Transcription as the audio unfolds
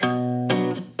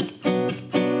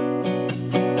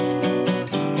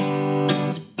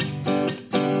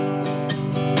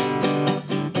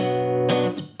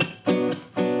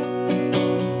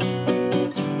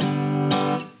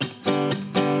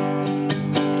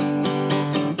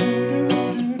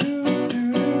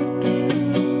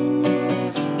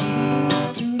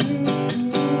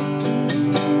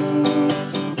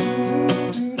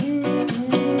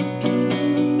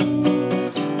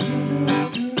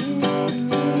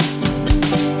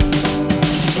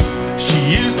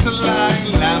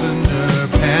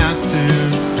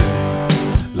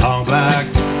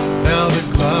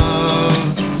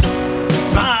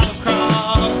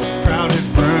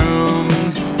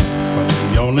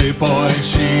only boy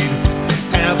she'd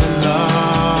ever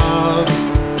loved.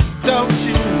 Don't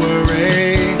you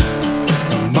worry,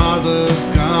 her mother's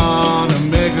gonna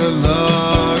make her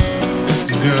look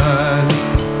good.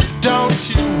 Don't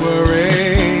you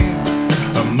worry,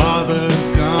 her mother's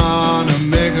gonna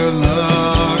make her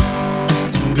look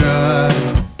good.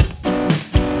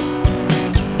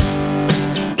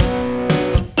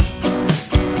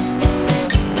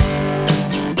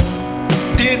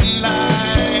 Didn't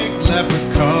like leopard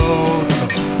coats,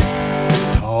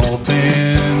 tall,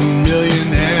 thin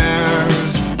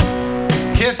millionaires,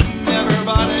 kissing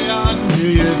everybody on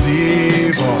New Year's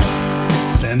Eve, or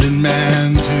sending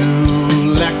men to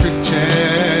electric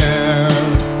chair.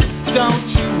 Don't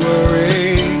you worry,